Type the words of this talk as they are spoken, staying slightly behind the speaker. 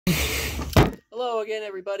Hello again,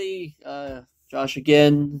 everybody. Josh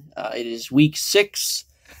again. It is week 6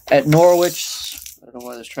 at Norwich. I don't know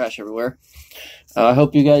why there's trash everywhere. I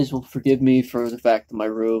hope you guys will forgive me for the fact that my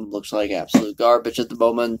room looks like absolute garbage at the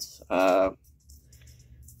moment.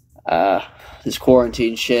 This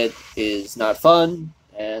quarantine shit is not fun,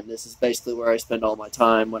 and this is basically where I spend all my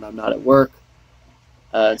time when I'm not at work.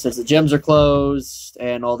 Since the gyms are closed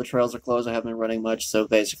and all the trails are closed, I haven't been running much, so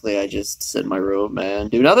basically I just sit in my room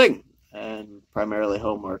and do nothing, and primarily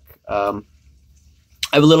homework. I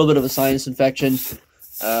have a little bit of a sinus infection.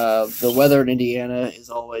 The weather in Indiana is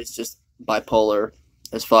always just bipolar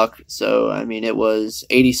as fuck, so, I mean, it was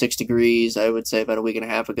 86 degrees, I would say, about a week and a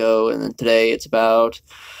half ago, and then today it's about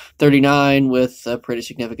 39 with a pretty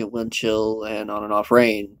significant wind chill and on and off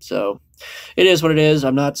rain, so it is what it is.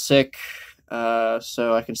 I'm not sick.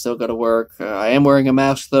 So I can still go to work. I am wearing a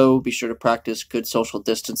mask, though. Be sure to practice good social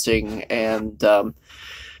distancing and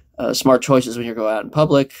smart choices when you go out in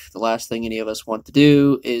public. The last thing any of us want to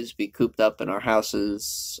do is be cooped up in our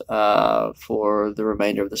houses for the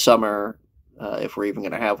remainder of the summer, if we're even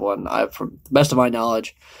going to have one. From the best of my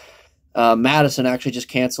knowledge, Madison actually just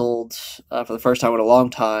canceled, for the first time in a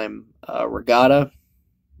long time, Regatta,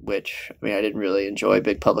 which, I mean, I didn't really enjoy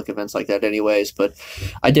big public events like that anyways, but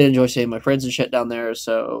I did enjoy seeing my friends and shit down there,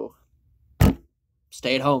 so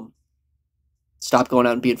stay at home. Stop going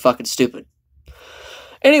out and being fucking stupid.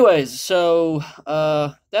 Anyways, so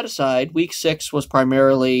that aside, week 6 was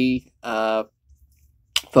primarily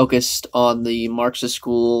focused on the Marxist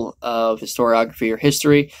school of historiography or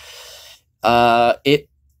history.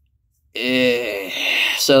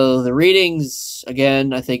 So the readings,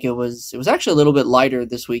 again, I think it was actually a little bit lighter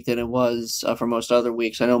this week than it was for most other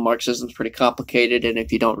weeks. I know Marxism's pretty complicated, and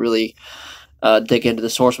if you don't really dig into the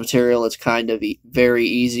source material, it's kind of very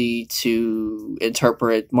easy to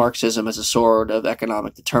interpret Marxism as a sort of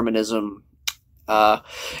economic determinism.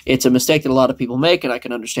 It's a mistake that a lot of people make, and I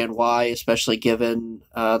can understand why, especially given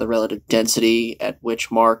the relative density at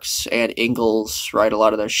which Marx and Engels write a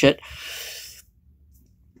lot of their shit.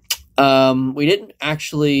 We didn't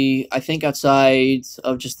actually, I think, outside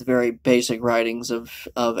of just the very basic writings of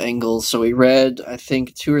Engels, so we read, I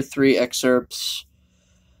think, 2 or 3 excerpts,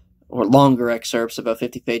 or longer excerpts, about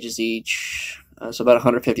 50 pages each, so about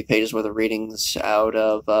 150 pages worth of readings out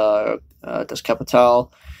of Das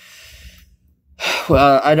Kapital.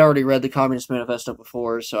 Well, I'd already read the Communist Manifesto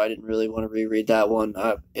before, so I didn't really want to reread that one.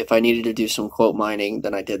 If I needed to do some quote mining,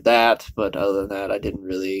 then I did that, but other than that, I didn't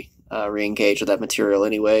really re-engage with that material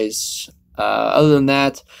anyways. Other than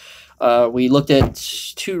that, we looked at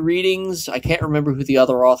 2 readings. I can't remember who the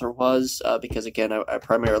other author was, because, again, I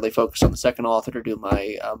primarily focused on the second author to do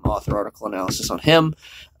my author article analysis on him.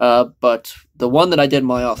 But the one that I did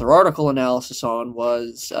my author article analysis on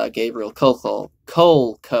was Gabriel Kolko.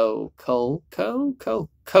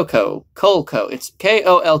 It's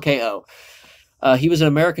Kolko. He was an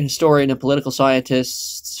American historian and political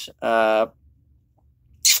scientist. How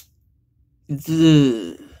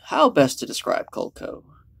best to describe Kolko?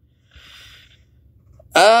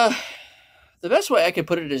 The best way I could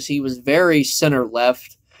put it is he was very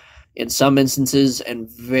center-left in some instances and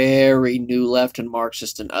very new left and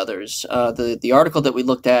Marxist in others. The article that we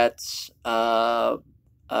looked at for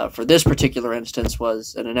this particular instance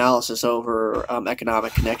was an analysis over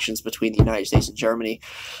economic connections between the United States and Germany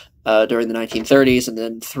during the 1930s and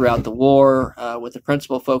then throughout the war, with the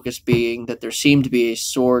principal focus being that there seemed to be a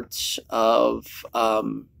sort of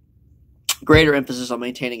greater emphasis on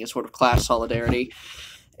maintaining a sort of class solidarity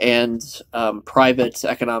and private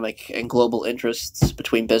economic and global interests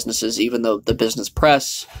between businesses, even though the business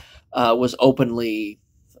press was openly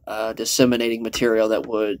disseminating material that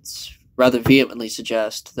would rather vehemently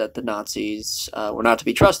suggest that the Nazis were not to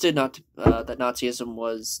be trusted, that Nazism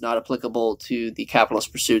was not applicable to the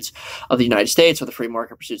capitalist pursuits of the United States or the free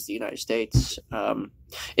market pursuits of the United States.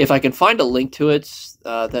 If I can find a link to it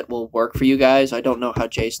that will work for you guys, I don't know how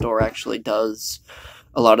JSTOR actually does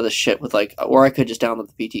a lot of this shit with, like, or I could just download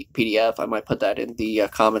the PDF. I might put that in the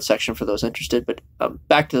comment section for those interested. But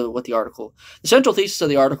back to what the central thesis of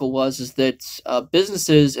the article is that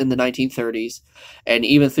businesses in the 1930s and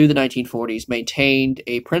even through the 1940s maintained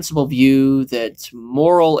a principal view that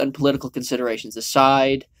moral and political considerations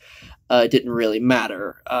aside, it didn't really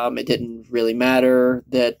matter. It didn't really matter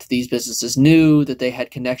that these businesses knew that they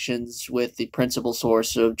had connections with the principal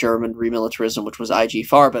source of German remilitarism, which was IG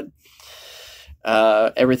Farben.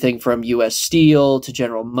 Everything from U.S. Steel to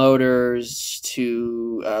General Motors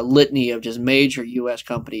to a litany of just major U.S.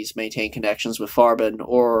 companies maintain connections with Farben,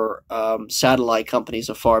 or satellite companies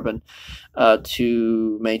of Farben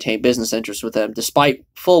to maintain business interests with them, despite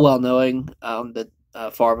full well knowing that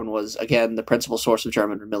Farben was, again, the principal source of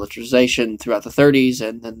German militarization throughout the 30s,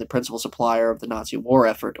 and then the principal supplier of the Nazi war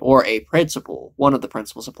effort, or one of the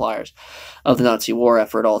principal suppliers of the Nazi war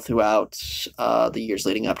effort all throughout the years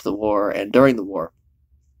leading up to the war and during the war.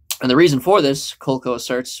 And the reason for this, Kolko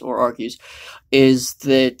asserts or argues, is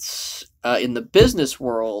that in the business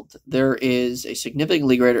world, there is a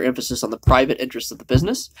significantly greater emphasis on the private interests of the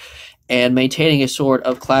business and maintaining a sort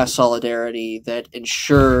of class solidarity that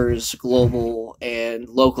ensures global and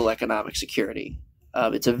local economic security.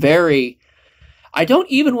 It's a very... I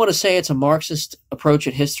don't even want to say it's a Marxist approach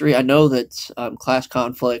at history. I know that class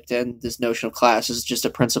conflict and this notion of class is just a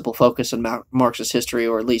principal focus in Marxist history,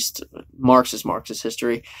 or at least Marxist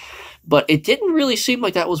history. But it didn't really seem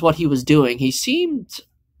like that was what he was doing. He seemed,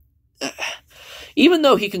 even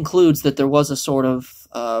though he concludes that there was a sort of,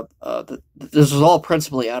 this was all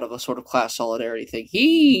principally out of a sort of class solidarity thing,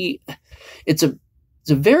 it's a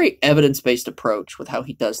very evidence-based approach with how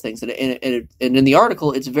he does things. And in the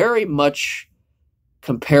article, it's very much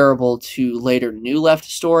comparable to later New Left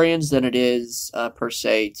historians than it is, per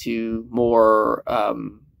se, to more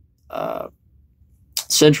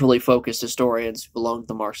centrally focused historians who belong to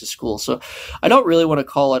the Marxist school. So I don't really want to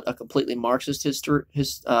call it a completely Marxist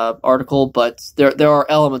article, but there are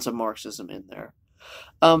elements of Marxism in there.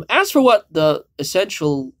 As for what the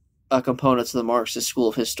essential components of the Marxist school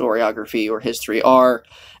of historiography or history are,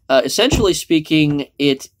 essentially speaking,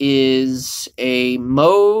 it is a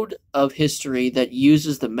mode of history that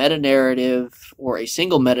uses the meta-narrative or a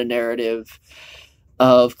single meta-narrative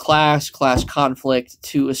of class conflict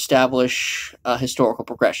to establish historical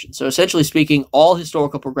progression. So essentially speaking, all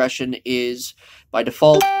historical progression is by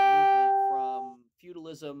default from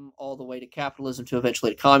feudalism all the way to capitalism to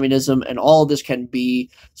eventually to communism, and all of this can be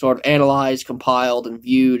sort of analyzed, compiled, and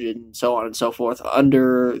viewed, and so on and so forth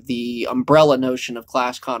under the umbrella notion of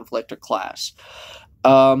class conflict or class.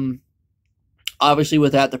 Obviously,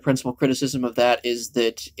 with that, the principal criticism of that is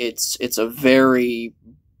that it's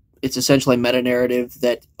essentially a meta-narrative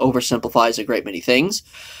that oversimplifies a great many things.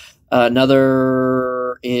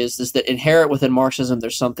 Another is that inherent within Marxism,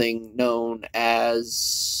 there's something known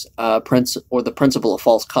as the principle of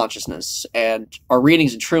false consciousness. And our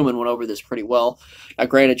readings in Truman went over this pretty well. Now,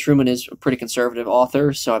 granted, Truman is a pretty conservative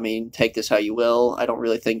author, so I mean, take this how you will. I don't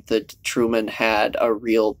really think that Truman had a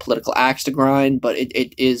real political axe to grind, but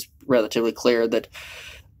it is relatively clear that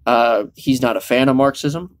he's not a fan of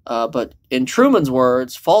Marxism, but in Truman's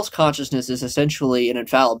words, false consciousness is essentially an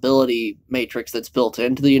infallibility matrix that's built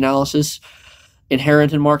into the analysis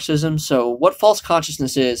inherent in Marxism. So what false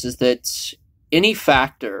consciousness is that any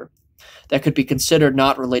factor that could be considered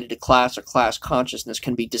not related to class or class consciousness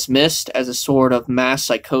can be dismissed as a sort of mass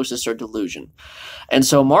psychosis or delusion. And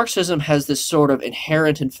so Marxism has this sort of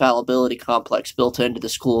inherent infallibility complex built into the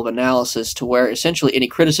school of analysis, to where essentially any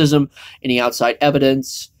criticism, any outside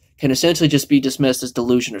evidence can essentially just be dismissed as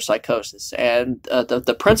delusion or psychosis. And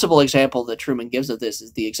the principal example that Truman gives of this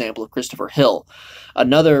is the example of Christopher Hill,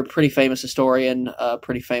 another pretty famous historian,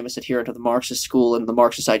 pretty famous adherent of the Marxist school and the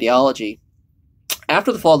Marxist ideology.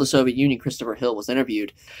 After the fall of the Soviet Union, Christopher Hill was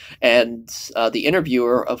interviewed, and the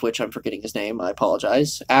interviewer, of which I'm forgetting his name, I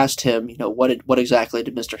apologize, asked him, what exactly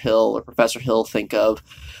did Mr. Hill or Professor Hill think of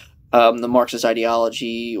the Marxist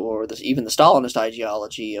ideology, or even the Stalinist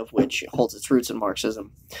ideology, of which holds its roots in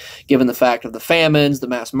Marxism, given the fact of the famines, the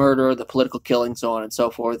mass murder, the political killing, so on and so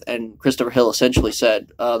forth. And Christopher Hill essentially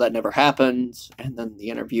said, that never happened. And then the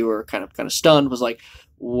interviewer, kind of stunned, was like,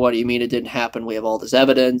 what do you mean it didn't happen? We have all this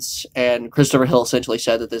evidence. And Christopher Hill essentially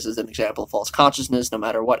said that this is an example of false consciousness. No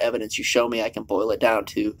matter what evidence you show me, I can boil it down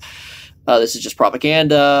to this is just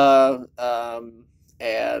propaganda.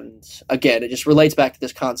 And again, it just relates back to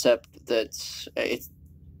this concept that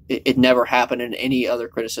it never happened, and any other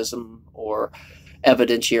criticism or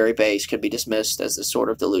evidentiary base can be dismissed as this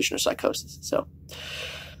sort of delusion or psychosis. So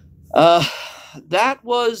that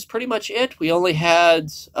was pretty much it. We only had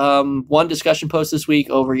one discussion post this week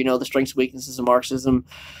over, the strengths and weaknesses of Marxism.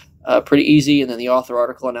 Pretty easy. And then the author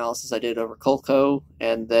article analysis I did over Kolko.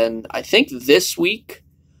 And then I think this week,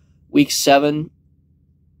 week 7,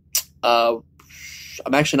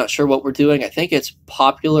 I'm actually not sure what we're doing. I think it's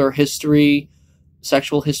popular history,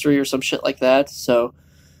 sexual history, or some shit like that. So,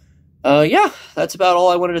 yeah, that's about all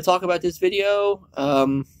I wanted to talk about this video.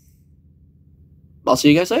 I'll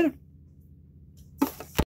see you guys later.